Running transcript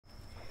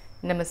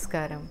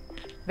Namaskaram.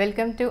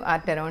 Welcome to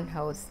Art Around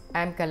House.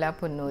 I am Kala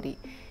Punnuri.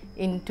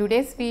 In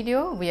today's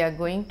video, we are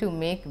going to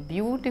make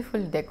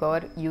beautiful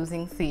decor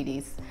using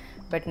CDs,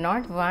 but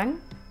not one,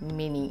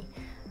 many.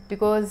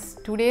 Because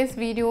today's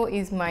video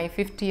is my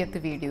 50th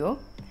video.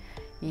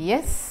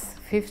 Yes,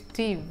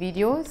 50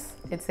 videos.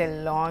 It's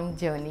a long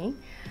journey.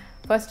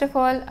 First of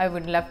all, I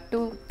would love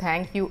to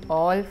thank you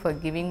all for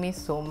giving me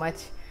so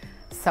much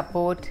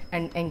support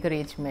and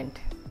encouragement.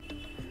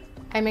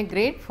 I am a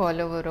great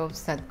follower of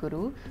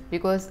Sadhguru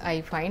because I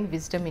find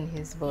wisdom in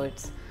his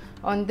words.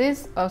 On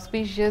this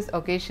auspicious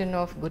occasion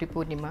of Guru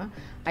Purnima,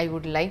 I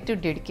would like to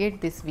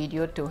dedicate this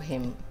video to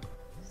him.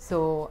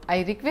 So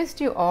I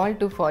request you all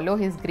to follow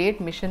his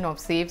great mission of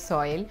Save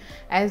Soil.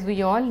 As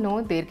we all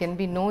know, there can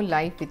be no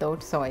life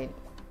without soil.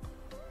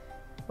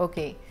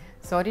 Okay,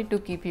 sorry to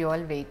keep you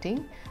all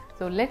waiting.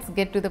 So let's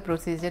get to the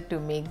procedure to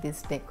make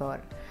this decor.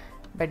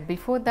 But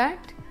before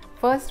that,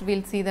 first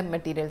we'll see the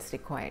materials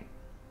required.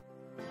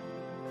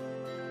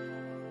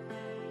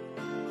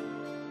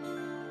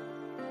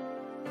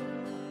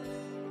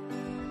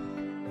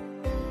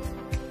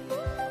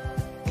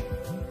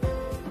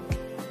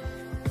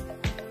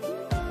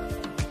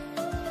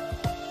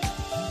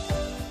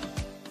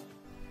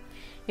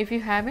 If you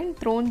haven't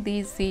thrown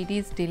these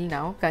CDs till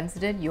now,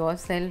 consider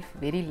yourself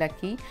very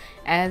lucky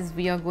as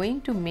we are going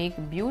to make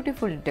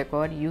beautiful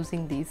decor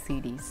using these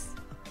CDs.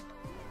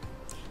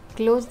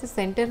 Close the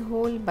center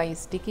hole by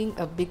sticking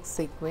a big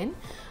sequin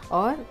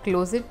or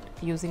close it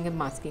using a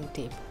masking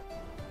tape.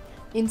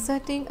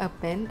 Inserting a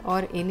pen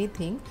or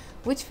anything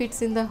which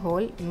fits in the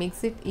hole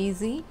makes it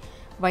easy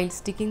while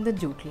sticking the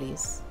jute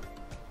lace.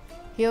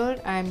 Here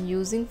I am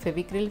using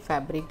Fevicryl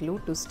fabric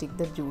glue to stick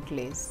the jute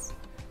lace.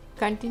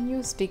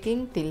 Continue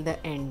sticking till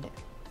the end.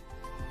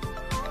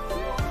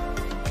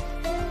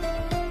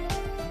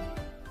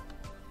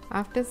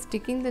 After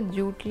sticking the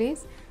jute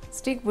lace,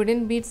 stick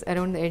wooden beads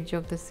around the edge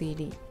of the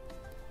CD.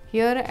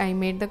 Here I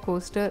made the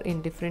coaster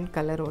in different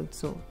color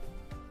also.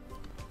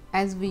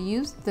 As we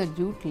used the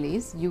jute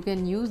lace, you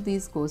can use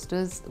these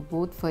coasters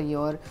both for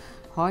your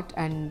hot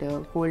and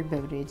cold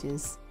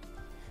beverages.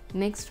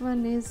 Next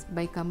one is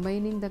by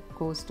combining the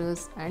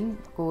coasters and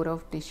core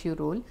of tissue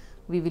roll,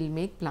 we will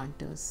make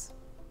planters.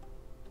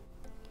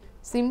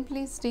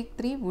 Simply stick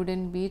 3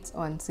 wooden beads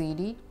on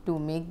CD to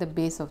make the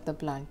base of the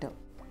planter.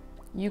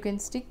 You can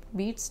stick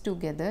beads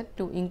together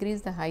to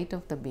increase the height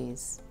of the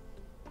base.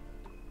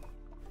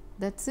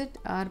 That's it,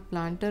 our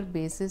planter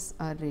bases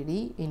are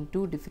ready in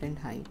 2 different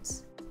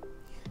heights.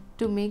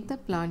 To make the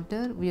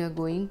planter, we are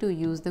going to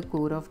use the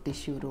core of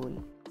tissue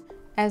roll.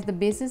 As the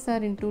bases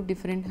are in 2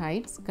 different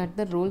heights, cut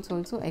the rolls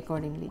also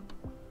accordingly.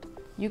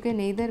 You can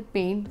either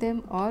paint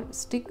them or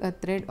stick a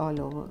thread all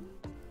over.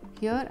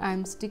 Here I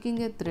am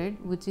sticking a thread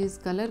which is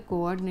color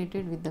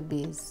coordinated with the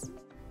base.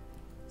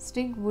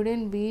 Stick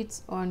wooden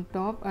beads on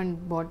top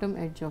and bottom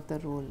edge of the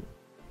roll.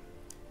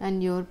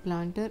 And your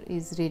planter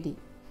is ready.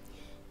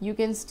 You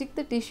can stick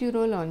the tissue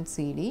roll on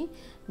CD,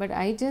 but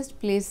I just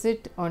place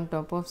it on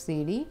top of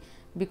CD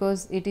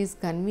because it is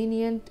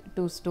convenient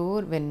to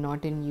store when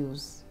not in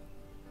use.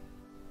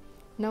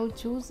 Now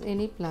choose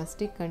any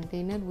plastic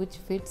container which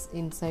fits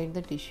inside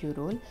the tissue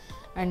roll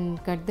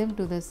and cut them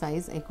to the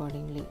size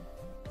accordingly.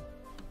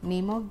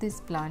 Name of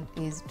this plant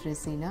is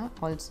Dracaena,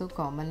 also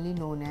commonly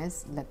known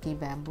as lucky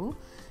bamboo.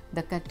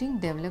 The cutting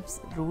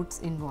develops roots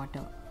in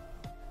water.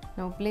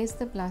 Now place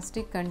the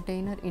plastic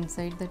container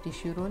inside the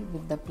tissue roll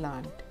with the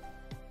plant.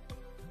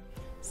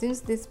 Since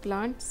this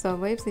plant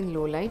survives in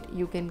low light,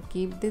 you can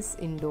keep this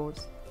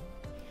indoors.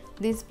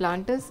 These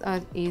planters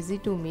are easy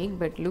to make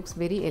but looks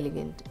very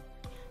elegant.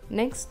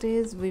 Next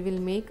is we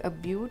will make a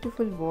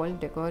beautiful wall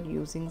decor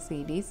using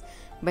CDs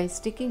by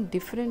sticking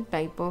different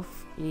type of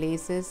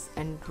laces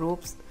and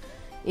ropes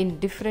in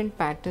different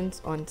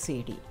patterns on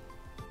CD.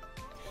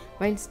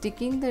 While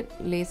sticking the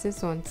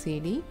laces on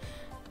CD,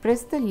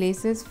 press the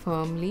laces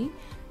firmly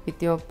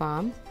with your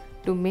palms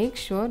to make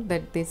sure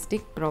that they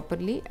stick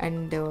properly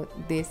and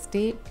they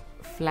stay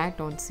flat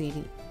on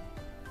CD.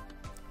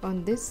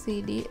 On this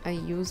CD, I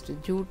used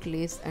jute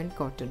lace and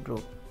cotton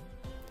rope.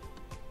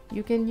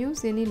 You can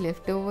use any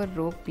leftover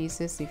rope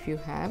pieces if you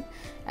have.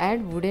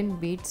 Add wooden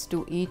beads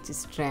to each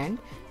strand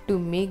to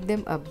make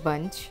them a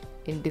bunch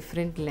in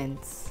different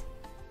lengths.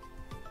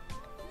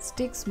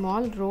 Stick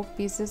small rope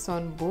pieces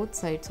on both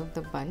sides of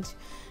the bunch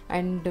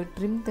and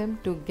trim them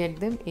to get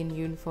them in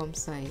uniform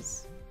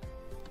size.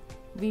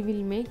 We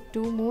will make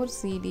 2 more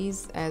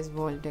CDs as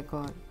wall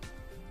decor.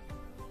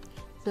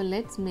 So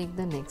let's make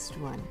the next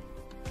one.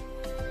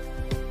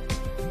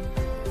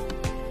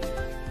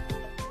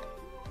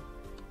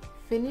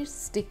 Finish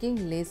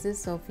sticking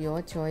laces of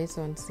your choice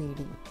on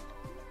CD.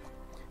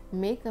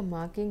 Make a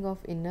marking of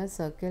inner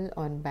circle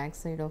on back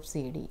side of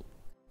CD.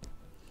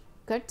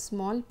 Cut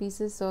small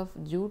pieces of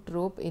jute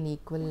rope in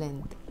equal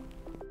length.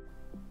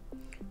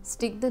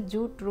 Stick the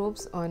jute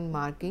ropes on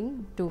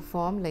marking to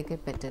form like a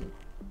petal.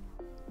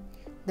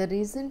 The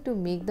reason to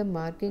make the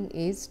marking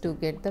is to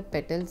get the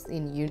petals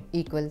in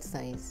equal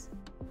size.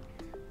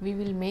 We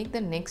will make the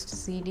next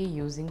CD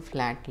using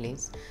flat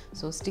lace,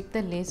 so stick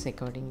the lace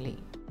accordingly.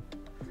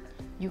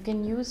 You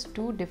can use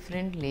two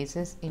different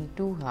laces in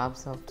two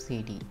halves of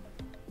CD.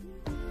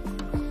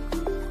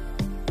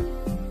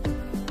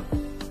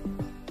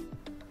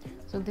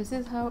 So this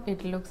is how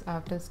it looks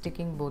after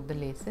sticking both the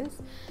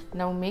laces.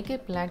 Now make a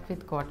plait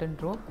with cotton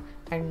rope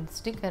and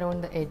stick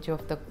around the edge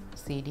of the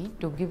CD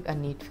to give a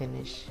neat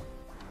finish.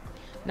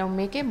 Now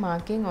make a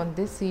marking on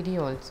this CD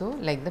also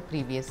like the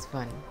previous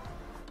one.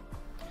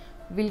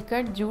 We'll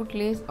cut jute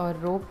lace or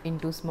rope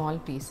into small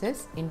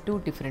pieces in two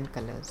different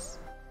colors.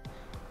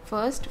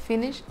 First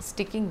finish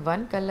sticking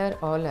one color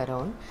all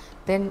around,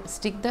 then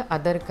stick the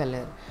other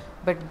color,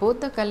 but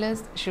both the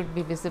colors should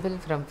be visible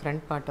from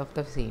front part of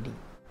the CD.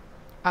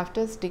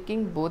 After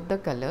sticking both the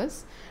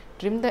colors,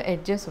 trim the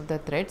edges of the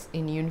threads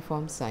in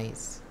uniform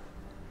size.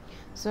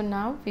 So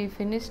now we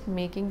finished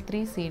making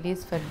 3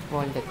 CDs for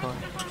wall decor.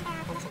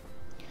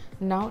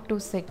 Now to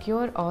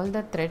secure all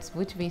the threads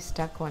which we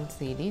stuck on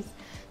CDs,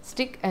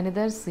 stick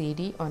another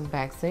CD on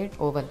backside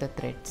over the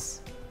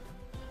threads.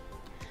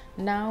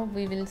 Now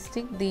we will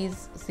stick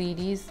these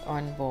CDs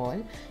on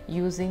wall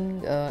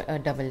using a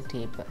double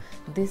tape.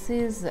 This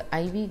is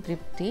IV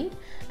grip tape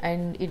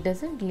and it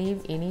doesn't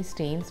leave any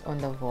stains on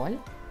the wall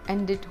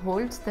and it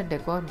holds the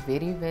decor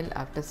very well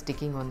after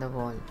sticking on the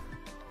wall.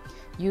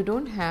 You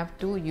don't have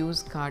to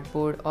use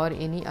cardboard or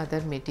any other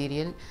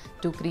material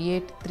to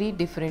create 3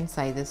 different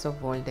sizes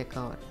of wall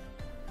decor.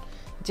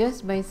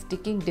 Just by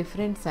sticking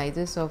different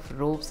sizes of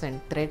ropes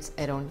and threads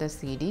around the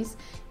CDs,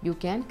 you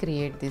can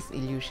create this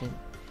illusion.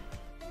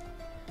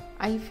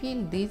 I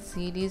feel these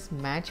CDs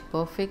match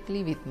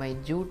perfectly with my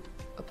jute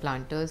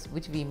planters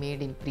which we made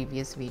in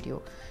previous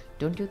video.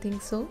 Don't you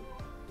think so?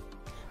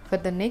 For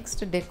the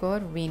next decor,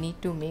 we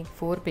need to make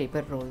 4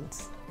 paper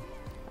rolls.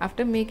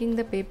 After making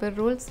the paper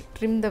rolls,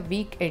 trim the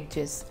weak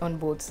edges on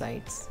both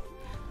sides.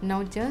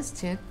 Now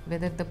just check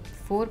whether the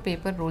 4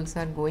 paper rolls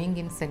are going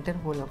in center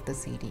hole of the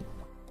CD.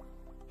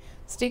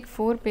 Stick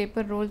 4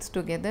 paper rolls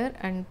together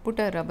and put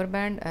a rubber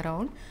band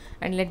around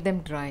and let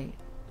them dry.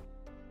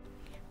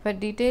 For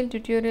detailed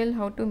tutorial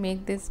how to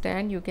make this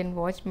stand, you can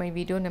watch my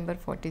video number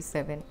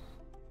 47.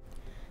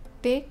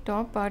 Take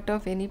top part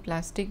of any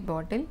plastic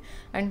bottle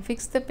and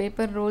fix the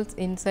paper rolls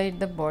inside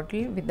the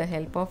bottle with the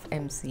help of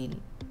M-seal.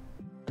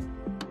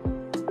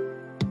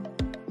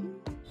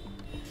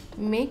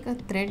 Make a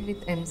thread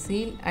with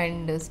M-seal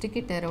and stick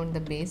it around the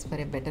base for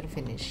a better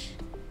finish.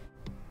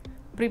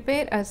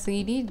 Prepare a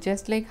CD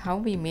just like how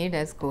we made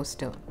as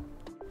coaster.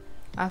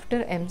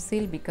 After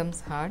M-seal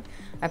becomes hard,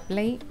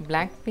 apply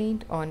black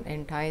paint on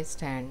entire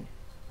stand.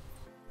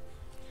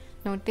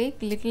 Now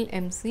take little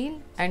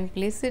M-seal and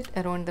place it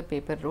around the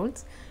paper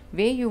rolls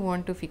where you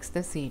want to fix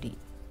the CD.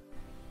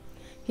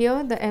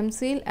 Here the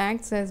M-seal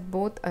acts as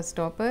both a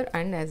stopper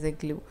and as a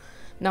glue.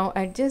 Now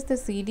adjust the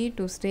CD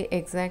to stay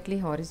exactly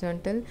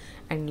horizontal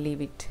and leave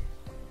it.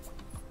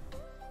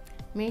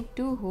 Make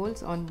 2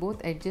 holes on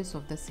both edges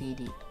of the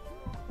CD.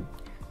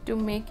 To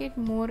make it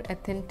more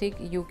authentic,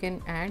 you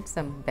can add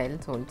some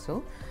bells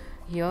also.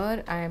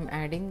 Here I am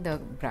adding the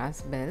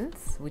brass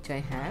bells which I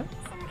have,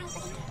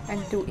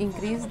 and to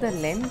increase the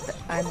length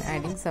I am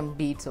adding some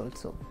beads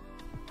also.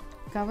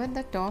 Cover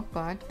the top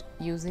part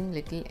using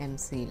little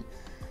M-seal.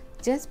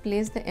 Just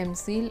place the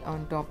M-seal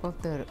on top of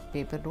the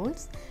paper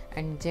rolls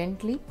and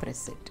gently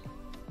press it.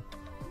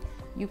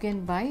 You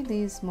can buy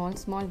these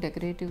small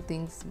decorative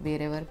things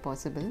wherever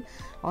possible,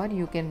 or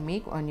you can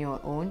make on your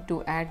own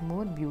to add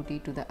more beauty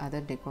to the other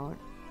decor.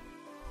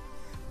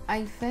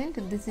 I felt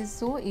this is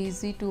so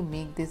easy to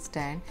make this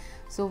stand,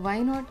 so why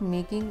not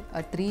making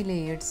a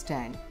 3-layered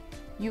stand?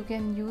 You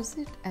can use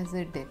it as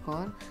a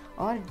decor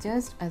or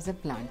just as a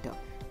planter.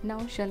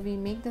 Now shall we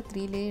make the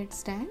 3-layered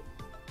stand?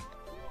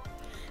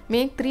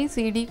 Make 3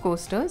 CD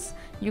coasters.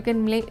 You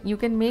can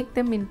make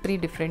them in 3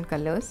 different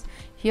colors.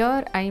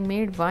 Here I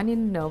made one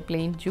in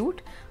plain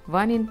jute,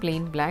 one in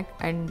plain black,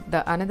 and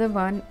the another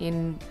one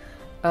in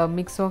a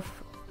mix of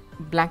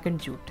black and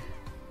jute.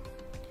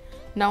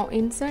 Now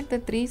insert the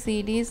 3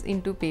 CDs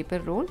into paper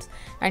rolls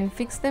and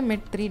fix them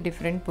at 3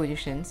 different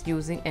positions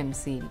using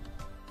M-seal.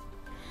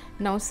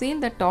 Now seal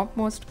the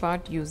topmost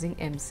part using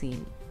M-seal.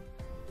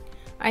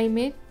 I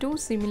made 2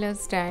 similar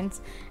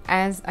stands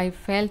as I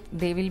felt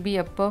they will be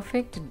a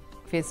perfect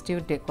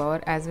festive decor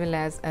as well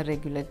as a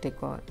regular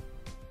decor.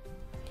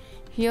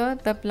 Here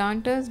the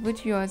planters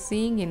which you are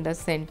seeing in the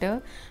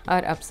center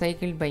are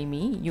upcycled by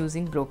me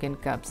using broken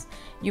cups.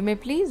 You may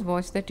please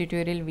watch the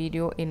tutorial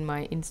video in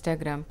my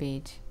Instagram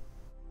page.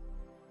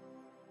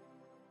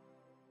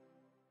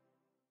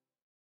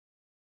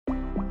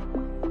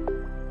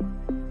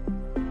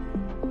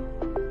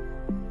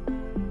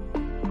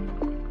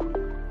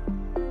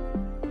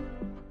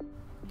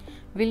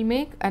 We'll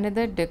make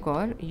another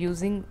decor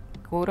using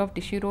core of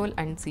tissue roll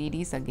and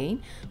CDs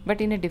again,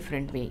 but in a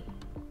different way.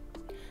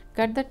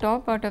 Cut the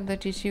top part of the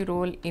tissue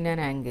roll in an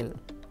angle.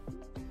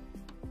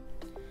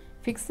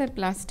 Fix a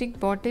plastic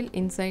bottle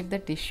inside the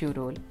tissue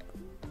roll.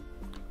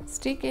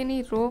 Stick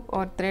any rope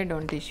or thread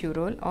on tissue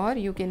roll, or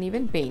you can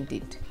even paint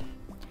it.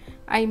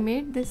 I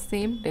made this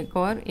same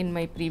decor in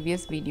my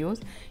previous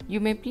videos. You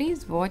may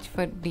please watch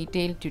for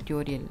detailed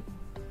tutorial.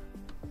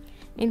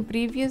 In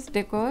previous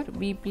decor,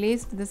 we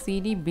placed the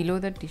CD below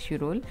the tissue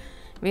roll,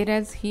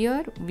 whereas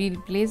here we'll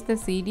place the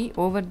CD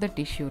over the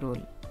tissue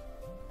roll.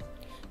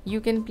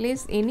 You can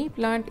place any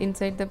plant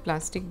inside the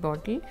plastic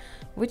bottle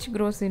which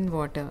grows in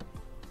water.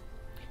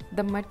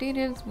 The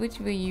materials which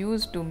we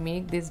use to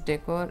make this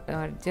decor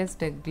are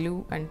just a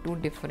glue and 2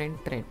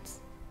 different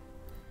threads.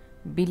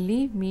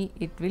 Believe me,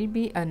 it will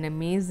be an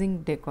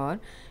amazing decor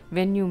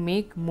when you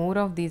make more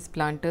of these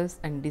planters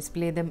and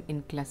display them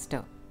in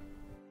cluster.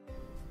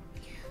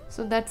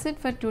 So that's it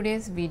for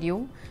today's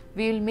video.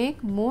 We will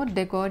make more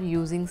decor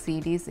using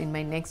CDs in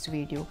my next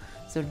video.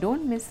 So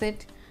don't miss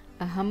it.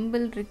 A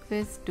humble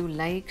request to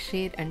like,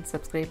 share and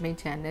subscribe my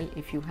channel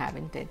if you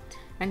haven't yet.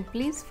 And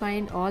please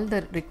find all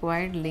the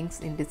required links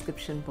in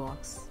description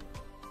box.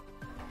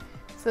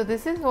 So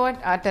this is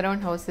what Art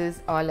Around House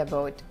is all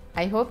about.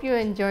 I hope you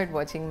enjoyed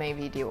watching my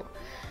video.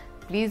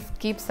 Please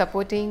keep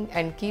supporting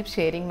and keep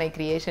sharing my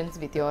creations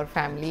with your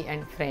family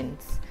and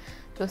friends.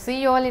 So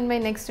see you all in my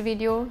next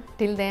video.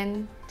 Till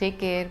then, take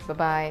care.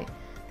 Bye-bye.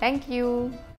 Thank you.